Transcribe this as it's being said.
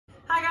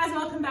Hi guys,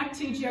 welcome back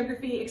to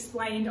Geography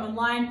Explained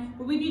Online.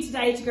 We're with you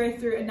today to go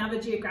through another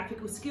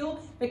geographical skill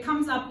that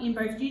comes up in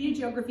both junior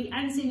geography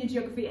and senior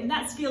geography, and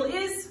that skill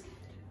is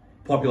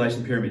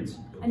population pyramids.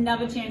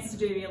 Another chance to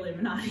do the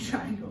Illuminati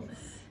triangle.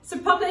 So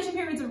population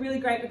pyramids are really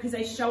great because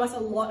they show us a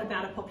lot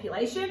about a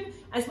population,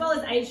 as well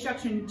as age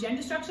structure and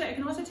gender structure. It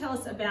can also tell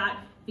us about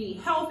the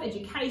health,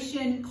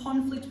 education,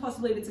 conflict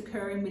possibly that's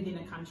occurring within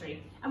a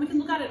country. And we can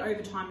look at it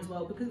over time as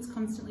well because it's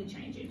constantly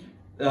changing.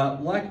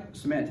 Like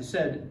Samantha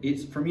said,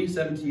 it's from year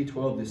 7 to year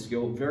 12, this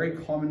skill. Very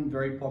common,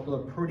 very popular,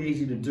 pretty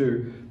easy to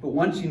do. But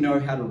once you know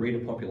how to read a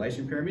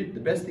population pyramid,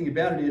 the best thing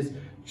about it is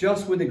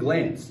just with a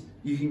glance,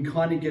 you can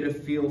kind of get a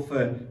feel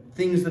for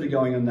things that are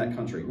going on in that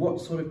country.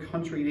 What sort of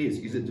country it is.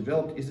 Is it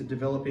developed? Is it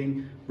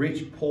developing?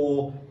 Rich,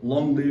 poor,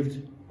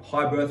 long-lived,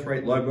 high birth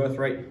rate, low birth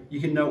rate?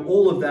 You can know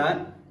all of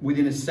that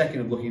within a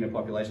second of looking at a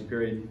population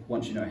pyramid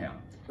once you know how.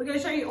 We're going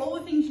to show you all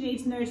the things you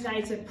need to know today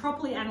to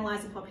properly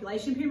analyse a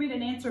population pyramid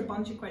and answer a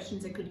bunch of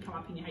questions that could come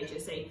up in your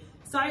HSC.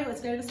 So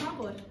let's go to the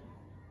smartboard.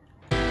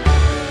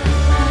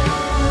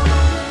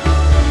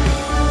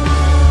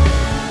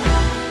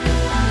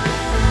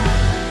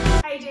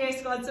 Hey GA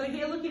Squad, so we're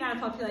here looking at a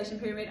population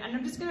pyramid and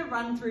I'm just going to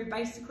run through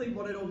basically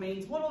what it all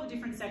means, what all the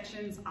different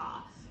sections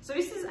are. So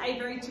this is a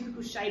very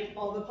typical shape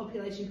of a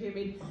population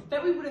pyramid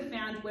that we would have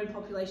found when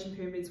population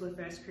pyramids were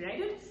first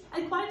created,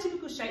 and quite a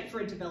typical shape for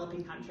a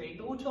developing country,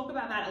 but we'll talk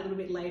about that a little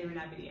bit later in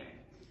our video.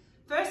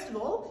 First of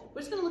all, we're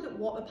just going to look at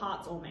what the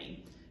parts all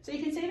mean. So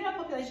you can see that our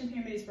population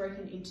pyramid is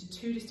broken into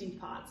two distinct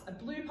parts, a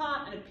blue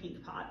part and a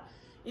pink part.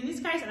 In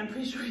this case, and I'm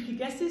pretty sure you can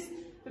guess this,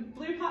 the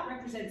blue part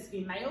represents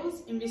the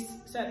males in this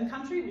certain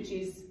country, which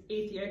is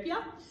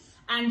Ethiopia,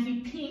 and the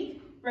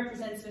pink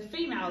represents the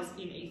females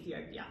in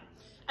Ethiopia.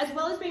 As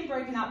well as being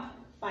broken up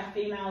by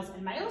females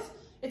and males,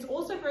 it's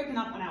also broken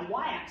up on our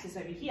y-axis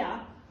over here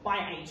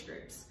by age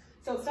groups.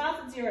 So it starts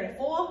at 0 to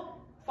 4,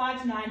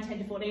 5 to 9, 10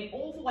 to 14,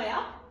 all the way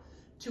up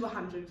to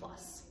 100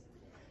 plus.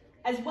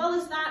 As well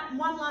as that,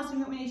 one last thing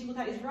that we need to look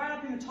at is right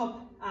up in the top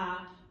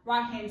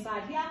right-hand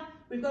side here,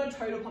 we've got a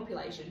total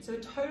population. So a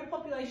total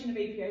population of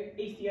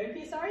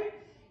Ethiopia,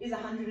 is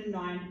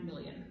 109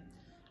 million.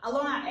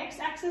 Along our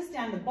x-axis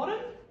down the bottom,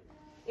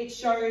 it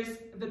shows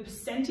the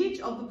percentage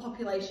of the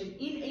population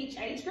in each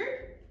age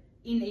group,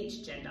 in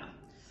each gender.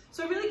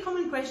 So a really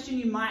common question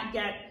you might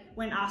get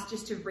when asked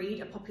just to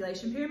read a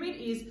population pyramid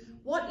is,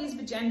 what is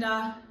the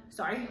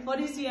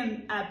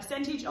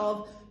percentage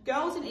of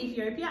girls in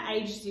Ethiopia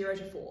aged 0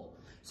 to 4?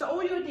 So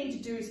all you would need to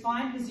do is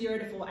find the 0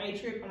 to 4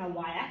 age group on a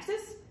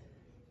y-axis,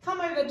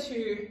 come over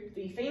to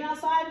the female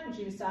side, which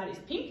in side is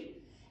pink,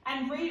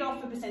 and read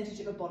off the percentage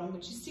at the bottom,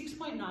 which is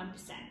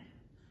 6.9%.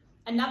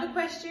 Another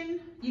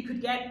question you could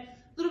get,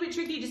 a little bit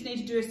tricky, you just need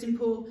to do a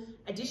simple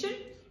addition,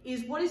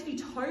 is what is the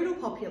total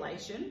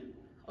population,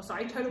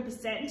 total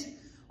percent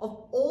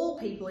of all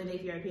people in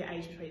Ethiopia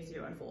aged between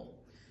 0 and 4.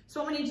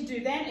 So what we need to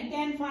do then,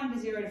 again, find the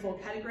 0 to 4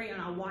 category on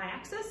our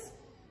y-axis.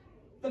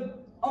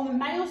 On the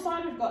male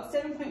side, we've got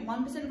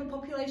 7.1% of the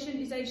population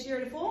is aged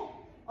 0 to 4.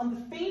 On the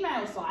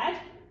female side,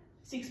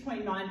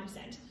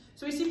 6.9%.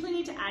 So we simply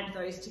need to add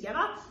those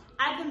together.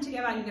 Add them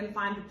together and you're going to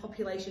find the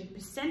population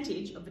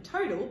percentage of the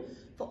total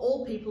for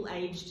all people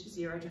aged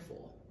 0 to 4.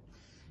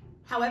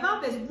 However,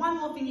 there's one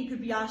more thing you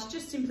could be asked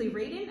just simply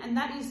reading, and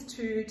that is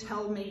to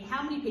tell me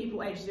how many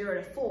people aged 0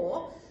 to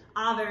 4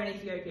 are there in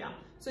Ethiopia.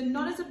 So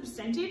not as a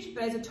percentage,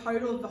 but as a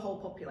total of the whole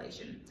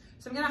population.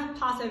 So I'm going to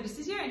pass over to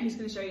Cizzio and he's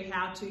going to show you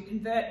how to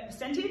convert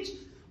percentage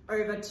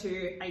over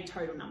to a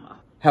total number.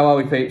 How are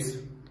we, peeps?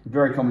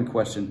 Very common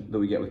question that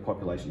we get with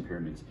population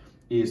pyramids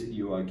is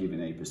you are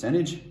given a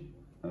percentage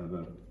of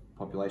a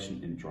population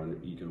and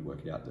you can work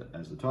it out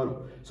as the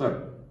total.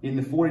 So in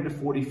the 40 to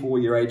 44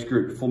 year age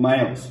group for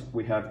males,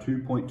 we have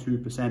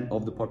 2.2%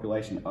 of the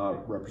population are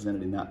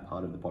represented in that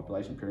part of the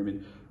population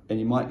pyramid. And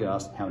you might get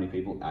asked, how many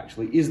people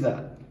actually is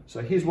that?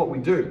 So here's what we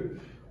do.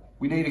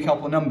 We need a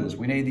couple of numbers.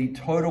 We need the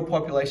total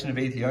population of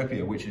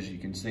Ethiopia, which as you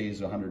can see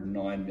is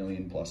 109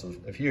 million plus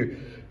a few.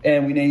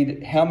 And we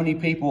need how many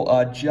people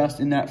are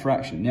just in that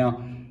fraction.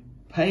 Now,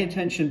 pay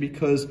attention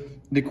because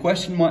the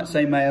question might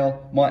say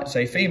male, might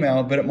say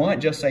female, but it might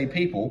just say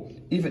people.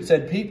 If it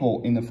said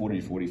people in the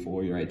 40 to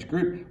 44 year age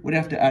group, we'd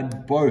have to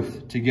add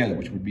both together,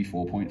 which would be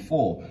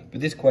 4.4.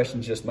 But this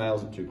question's just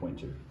males at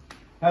 2.2.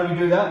 How do we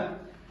do that?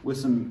 With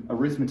some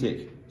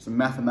arithmetic, some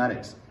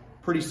mathematics.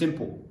 Pretty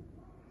simple,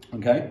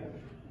 okay?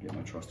 Get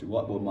my trusty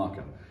whiteboard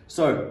marker.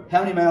 So,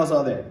 how many males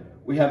are there?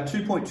 We have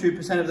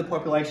 2.2% of the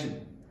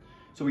population.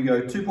 So we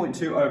go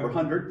 2.2 over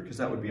 100, because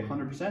that would be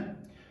 100%.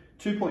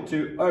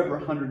 2.2 over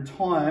 100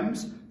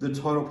 times the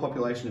total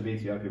population of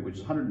Ethiopia, which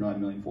is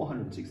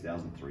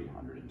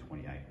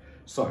 109,406,328.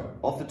 So,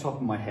 off the top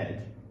of my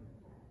head,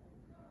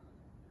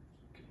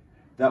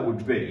 that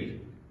would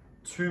be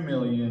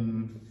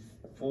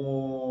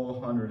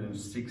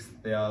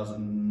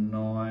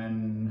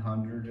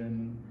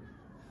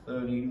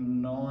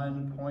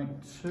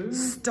 2,406,939.2.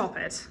 Stop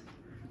it.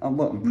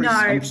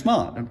 I'm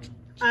smart.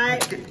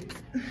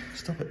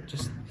 Stop it,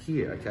 just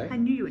here, okay? I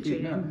knew you were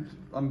cheating. No,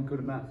 I'm good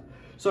at math.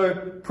 So,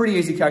 pretty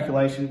easy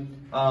calculation.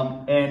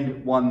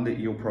 and one that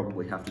you'll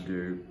probably have to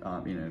do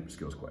in a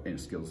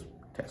skills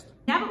test.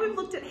 Now that we've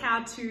looked at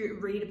how to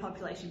read a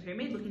population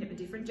pyramid, looking at the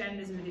different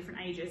genders and the different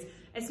ages,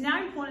 it's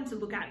now important to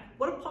look at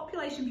what a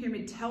population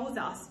pyramid tells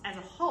us as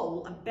a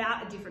whole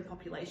about a different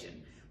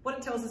population. What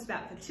it tells us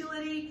about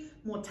fertility,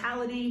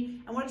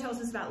 mortality, and what it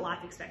tells us about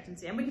life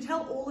expectancy. And we can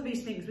tell all of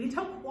these things. We can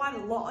tell quite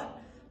a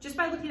lot just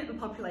by looking at the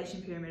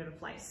population pyramid of a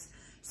place.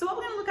 So what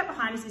we're going to look at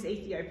behind us is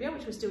Ethiopia,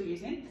 which we're still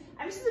using.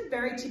 And this is a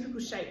very typical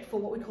shape for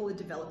what we call a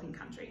developing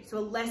country. So a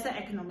lesser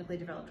economically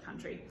developed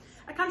country.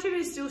 A country that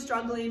is still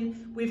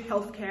struggling with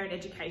healthcare and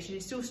education,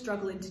 is still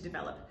struggling to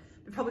develop.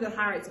 We've probably got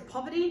high rates of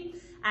poverty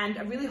and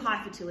a really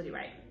high fertility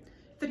rate.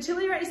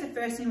 Fertility rate is the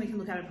first thing we can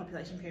look at in a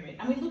population pyramid.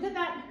 And we look at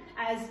that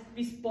as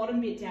this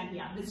bottom bit down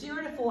here, the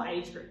 0 to 4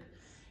 age group.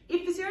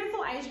 If the 0 to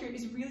 4 age group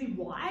is really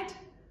wide,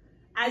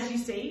 as you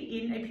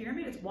see in a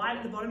pyramid, it's wide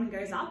at the bottom and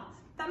goes up,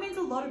 that means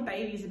a lot of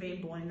babies are being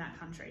born in that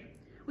country,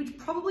 which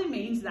probably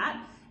means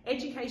that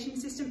education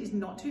system is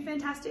not too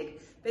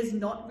fantastic. There's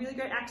not really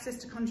great access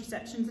to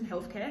contraceptions and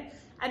healthcare,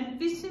 and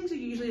these things are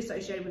usually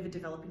associated with a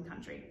developing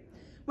country.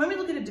 When we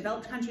look at a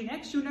developed country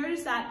next, you'll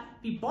notice that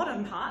the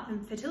bottom part, the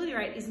fertility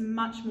rate, is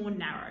much more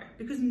narrow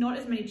because not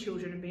as many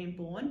children are being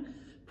born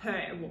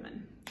per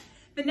woman.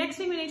 The next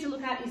thing we need to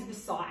look at is the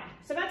side.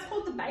 So that's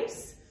called the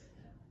base.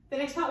 The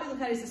next part we look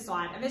at is the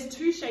side, and there's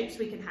two shapes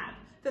we can have.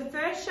 The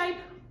first shape,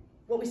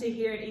 what we see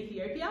here in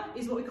Ethiopia,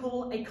 is what we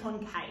call a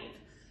concave.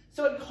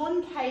 So it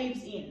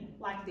concaves in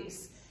like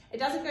this. It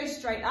doesn't go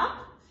straight up,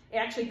 it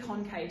actually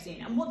concaves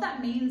in. And what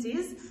that means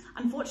is,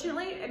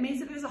 unfortunately, it means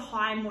that there's a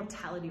high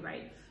mortality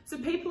rate. So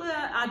people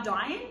are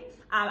dying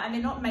and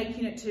they're not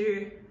making it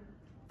to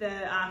the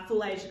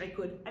full age that they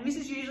could. And this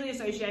is usually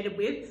associated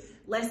with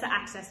lesser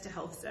access to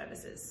health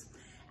services.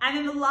 And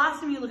then the last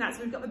thing we look at,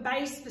 so we've got the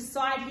base, the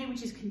side here,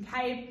 which is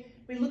concave.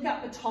 We look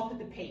up the top at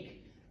the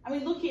peak. And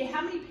we look here,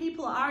 how many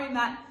people are in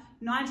that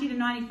 90 to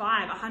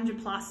 95,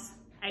 100 plus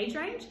age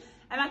range?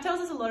 And that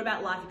tells us a lot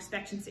about life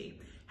expectancy.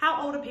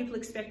 How old are people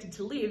expected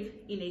to live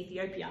in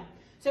Ethiopia?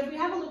 So if we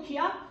have a look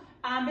here,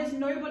 there's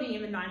nobody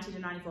in the 90 to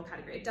 94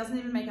 category. It doesn't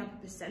even make up a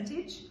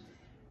percentage.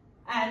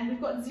 And we've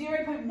got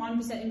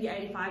 0.1% in the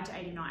 85 to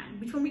 89,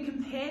 which when we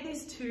compare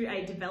this to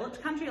a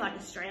developed country like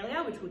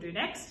Australia, which we'll do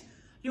next,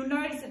 you'll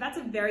notice that that's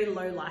a very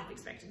low life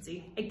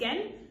expectancy.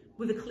 Again,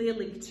 with a clear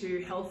link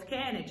to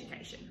healthcare and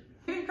education.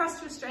 Moving across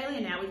to Australia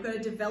now, we've got a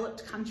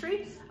developed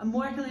country, a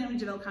more economically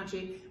developed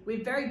country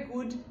with very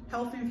good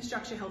health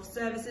infrastructure, health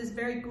services,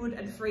 very good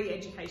and free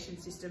education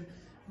system,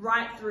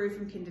 right through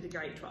from kinder to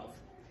grade 12.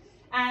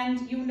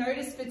 And you'll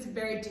notice that it's a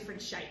very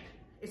different shape.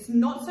 It's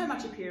not so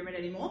much a pyramid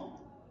anymore.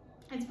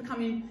 It's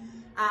becoming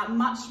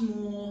much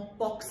more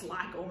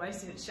box-like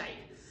almost in its shape.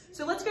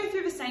 So let's go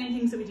through the same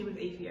things that we did with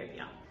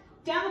Ethiopia.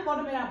 Down the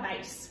bottom at our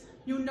base,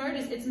 you'll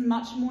notice it's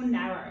much more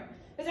narrow.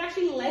 There's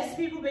actually less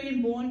people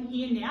being born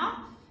here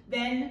now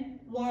than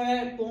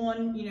were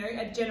born,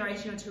 a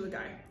generation or two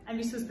ago. And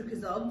this was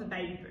because of the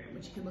baby boom,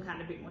 which you can look at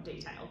in a bit more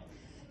detail.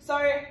 So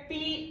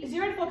the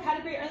 0 to 4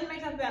 category only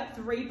makes up about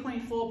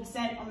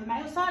 3.4% on the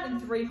male side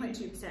and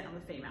 3.2% on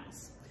the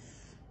females.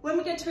 When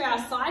we get to our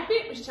side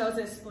bit, which tells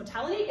us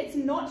mortality, it's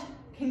not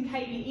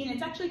concaving in,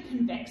 it's actually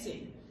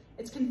convexing.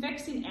 It's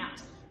convexing out,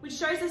 which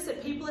shows us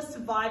that people are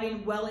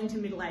surviving well into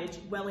middle age,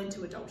 well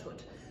into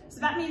adulthood.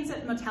 So that means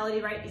that mortality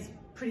rate is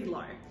pretty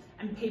low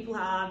and people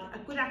have a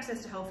good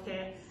access to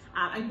healthcare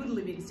and good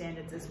living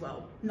standards as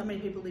well. Not many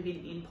people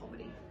living in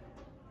poverty.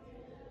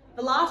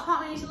 The last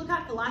part we need to look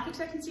at for life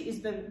expectancy is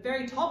the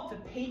very top, the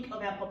peak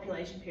of our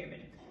population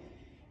pyramid.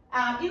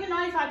 In the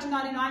 95 to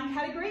 99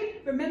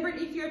 category, remember in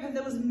Ethiopia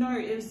it was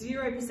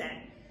 0%.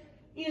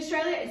 In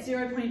Australia it's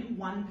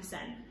 0.1%.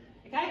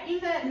 Okay, in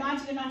the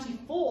 90 to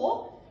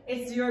 94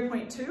 it's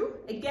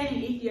 0.2. Again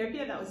in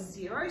Ethiopia that was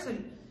 0, so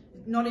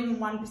not even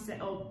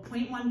 1% or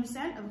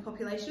 0.1% of the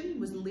population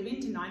was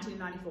living to 90 to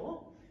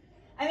 94.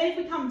 And then if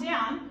we come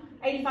down,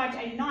 85 to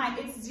 89,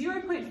 it's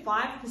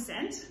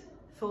 0.5%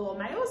 for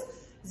males,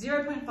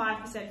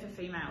 0.5% for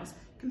females.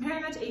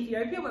 Comparing that to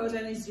Ethiopia, where it was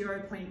only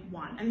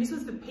 0.1. And this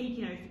was the peak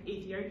in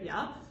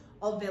Ethiopia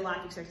of their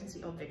life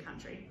expectancy of their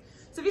country.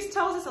 So this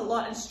tells us a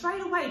lot, and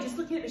straight away, just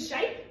looking at the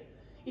shape,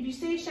 if you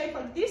see a shape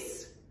like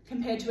this,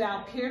 compared to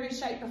our pyramid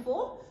shape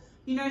before,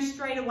 you know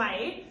straight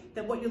away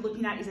that what you're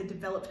looking at is a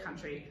developed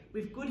country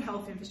with good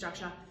health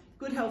infrastructure,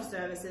 good health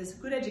services,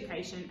 good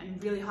education,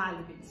 and really high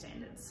living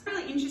standards. A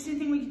really interesting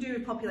thing we can do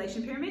with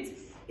population pyramids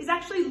is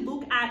actually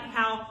look at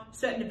how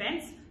certain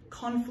events,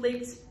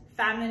 conflict,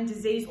 famine,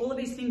 disease, all of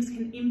these things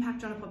can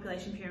impact on a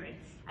population pyramid.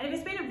 And if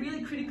it's been a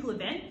really critical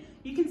event,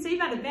 you can see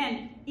that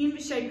event in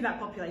the shape of that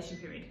population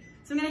pyramid.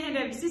 So I'm going to hand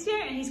over to Cizzio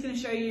and he's going to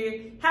show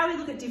you how we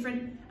look at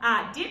different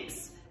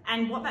dips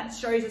and what that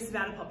shows us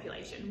about a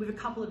population with a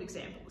couple of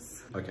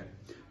examples. Okay.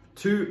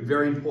 Two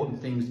very important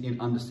things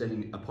in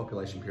understanding a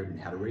population pyramid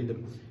and how to read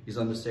them is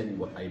understanding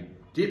what a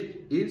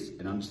dip is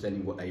and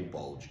understanding what a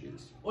bulge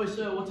is. Oi,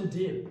 sir, what's a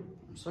dip?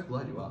 I'm so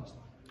glad you asked.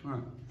 All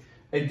right.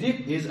 A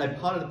dip is a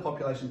part of the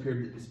population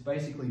pyramid that is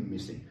basically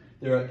missing.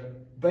 There are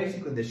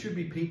basically there should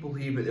be people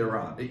here, but there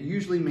aren't. It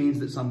usually means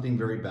that something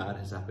very bad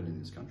has happened in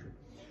this country.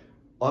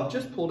 I've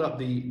just pulled up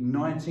the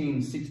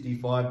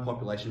 1965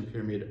 population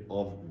pyramid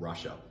of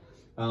Russia.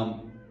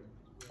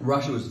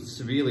 Russia was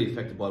severely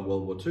affected by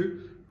World War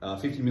II.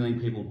 50 million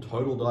people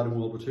total died in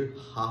World War II.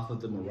 Half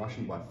of them were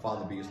Russian, by far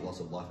the biggest loss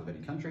of life of any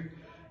country.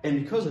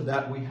 And because of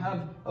that, we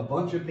have a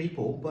bunch of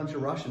people, a bunch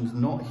of Russians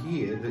not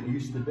here that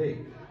used to be.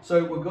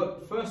 So we've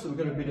got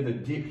a bit of a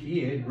dip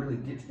here. It really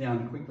dips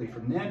down quickly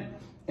from there.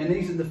 And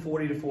these are the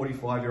 40 to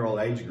 45-year-old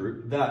age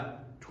group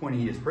that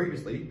 20 years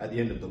previously, at the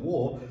end of the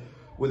war,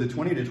 were the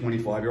 20 to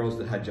 25-year-olds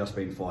that had just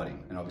been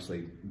fighting and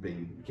obviously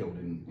being killed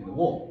in the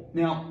war.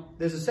 Now,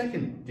 there's a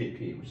second dip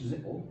here, which is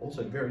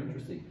also very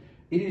interesting.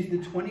 It is the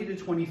 20 to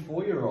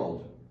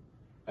 24-year-old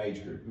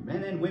age group,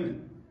 men and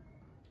women.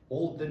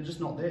 They're just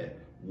not there.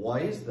 Why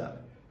is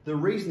that? The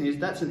reason is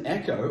that's an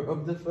echo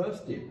of the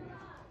first dip.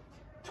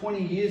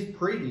 20 years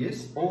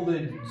previous, all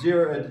the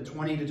 0 to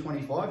 20 to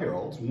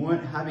 25-year-olds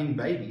weren't having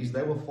babies.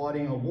 They were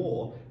fighting a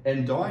war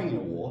and dying in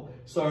a war.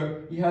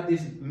 So you have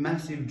this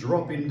massive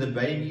drop in the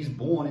babies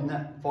born in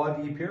that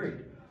 5-year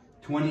period.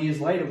 20 years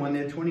later, when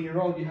they're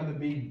 20-year-old, you have a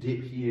big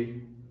dip here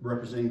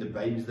representing the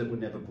babies that were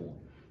never born.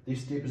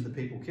 This dip is the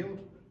people killed.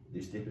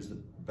 This dip is the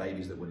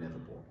babies that were never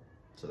born.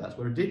 So that's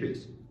what a dip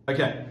is.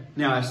 Okay,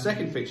 now our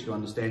second feature to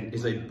understand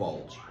is a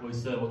bulge.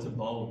 What's a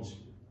bulge?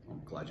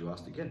 I'm glad you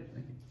asked again.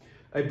 Thank you.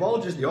 A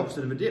bulge is the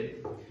opposite of a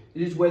dip.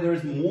 It is where there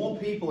is more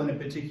people in a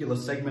particular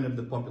segment of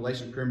the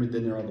population pyramid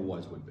than there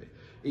otherwise would be.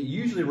 It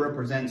usually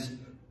represents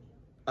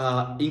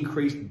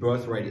increased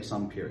birth rate at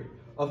some period.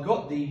 I've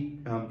got the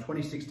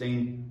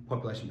 2016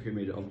 population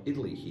pyramid of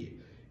Italy here.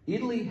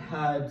 Italy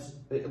had,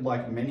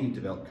 like many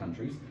developed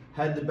countries,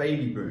 had the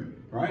baby boom,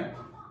 right?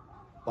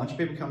 A bunch of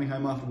people coming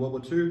home after World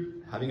War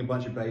II, having a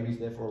bunch of babies,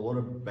 therefore a lot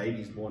of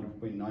babies born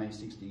between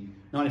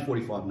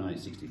 1945 and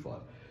 1965.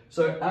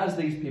 So as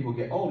these people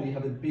get older, you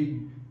have a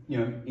big,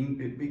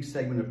 big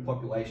segment of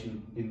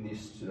population in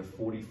this sort of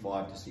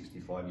 45 to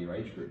 65 year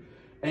age group.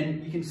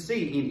 And you can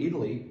see in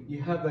Italy,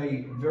 you have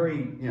a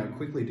very,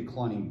 quickly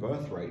declining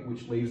birth rate,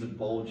 which leaves a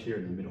bulge here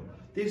in the middle.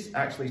 This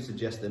actually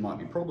suggests there might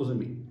be problems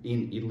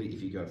in Italy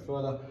if you go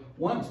further.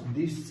 Once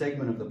this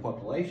segment of the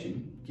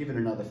population, given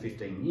another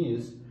 15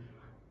 years,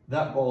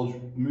 that bulge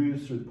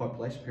moves through the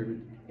population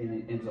pyramid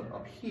and it ends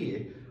up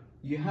here.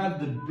 You have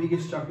the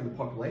biggest chunk of the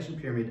population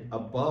pyramid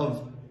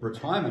above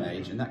retirement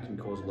age, and that can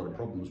cause a lot of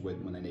problems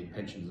when they need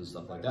pensions and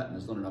stuff like that, and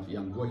there's not enough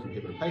young working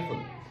people to pay for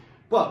them.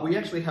 But we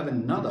actually have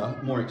another,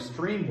 more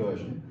extreme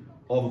version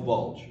of a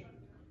bulge.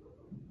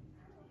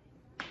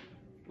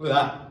 Look at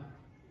that.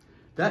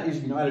 That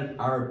is United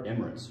Arab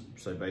Emirates,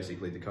 so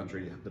basically the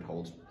country that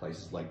holds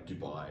places like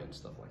Dubai and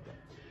stuff like that.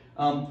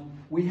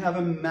 We have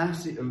a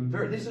massive,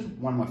 this is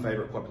one of my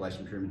favorite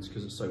population pyramids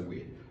because it's so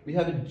weird. We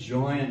have a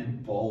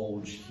giant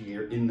bulge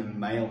here in the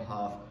male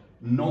half,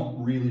 not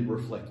really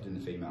reflected in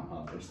the female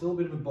half. There's still a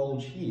bit of a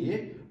bulge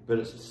here, but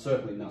it's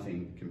certainly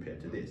nothing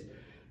compared to this.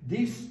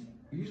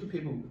 Usually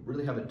people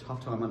really have a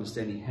tough time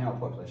understanding how a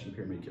population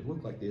pyramid could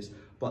look like this,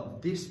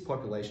 but this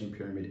population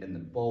pyramid and the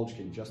bulge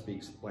can just be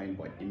explained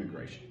by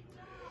immigration.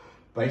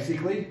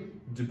 Basically,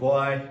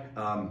 Dubai,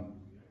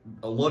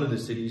 a lot of the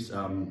cities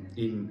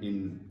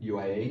in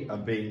UAE are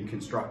being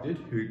constructed.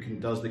 Who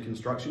does the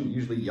construction?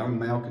 Usually young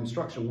male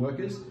construction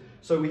workers.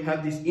 So we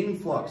have this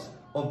influx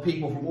of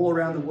people from all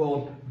around the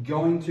world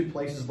going to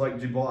places like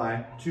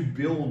Dubai to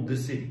build the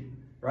city,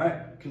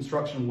 right?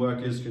 Construction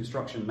workers,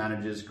 construction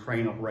managers,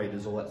 crane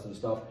operators, all that sort of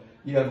stuff.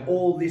 You have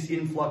all this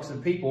influx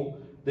of people.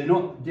 They're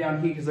not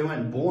down here because they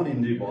weren't born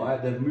in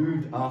Dubai. They've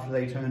moved after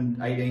they turned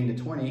 18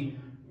 to 20,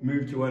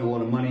 move to earn a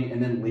lot of money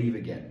and then leave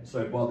again.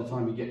 So by the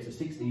time you get to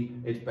 60,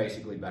 it's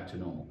basically back to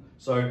normal.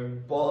 So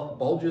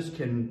bulges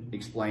can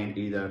explain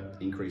either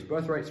increased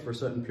birth rates for a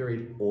certain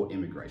period or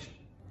immigration.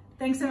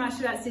 Thanks so much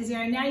for that,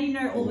 Cizzio. Now you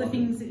know all the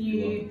things that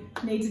you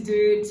need to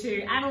do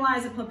to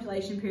analyse a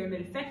population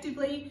pyramid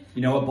effectively.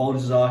 You know what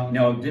bulges are, you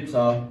know what dips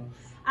are.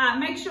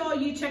 Make sure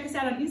you check us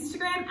out on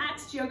Instagram at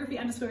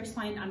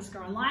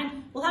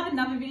geography_explained_online. We'll have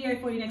another video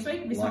for you next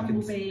week. This one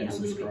will be a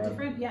little bit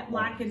different. Yeah,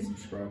 like and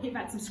hit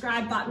that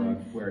subscribe button.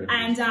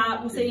 And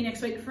we'll see you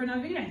next week for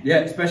another video.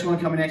 Yeah, special one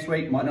coming next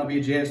week. Might not be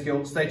a geo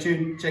skill. Stay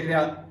tuned, check it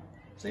out.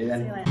 See you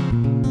then. See you later.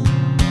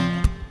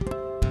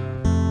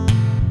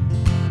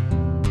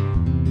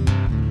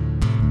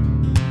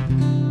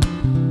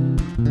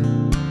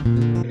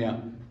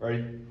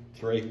 Ready?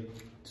 3,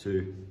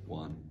 2,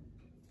 1.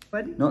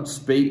 What? Not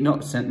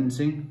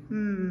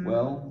sentencing.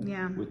 Well,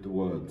 yeah. With the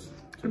words.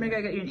 Can we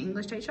go get you an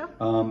English teacher?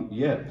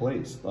 Yeah,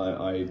 please.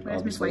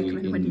 Where's Miss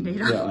Wakeman when you need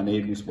her? Yeah, I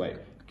need Miss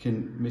Wakeman.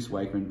 Can Miss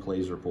Wakeman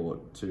please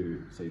report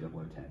to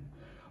C010?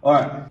 All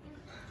right.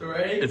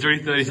 3. It's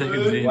already 30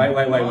 seconds in.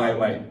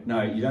 Wait.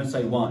 No, you don't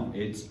say 1.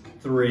 It's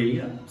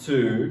 3,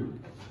 2.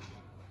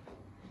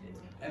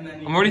 And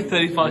then I'm already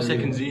 35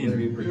 seconds in.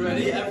 You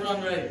ready?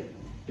 Everyone ready?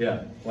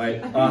 Yeah.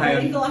 Wait. Hang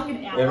on. For like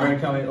an hour. Everyone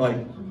coming, like,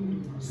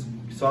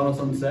 silence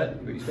on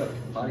set. But you've got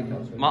party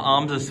cards. My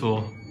arms are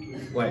sore.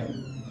 Wait.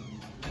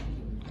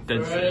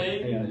 Dead.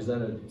 3, hang on, is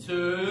that a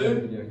 2,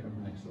 video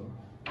coming next door?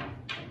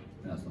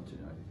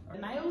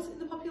 males in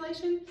the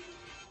population?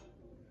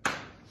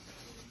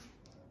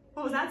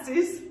 What was that,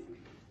 sis?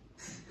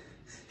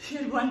 You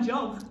had one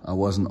job. I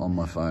wasn't on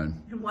my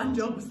phone. And one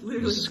job was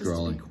literally just to be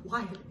scrolling.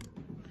 quiet.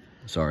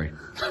 Sorry.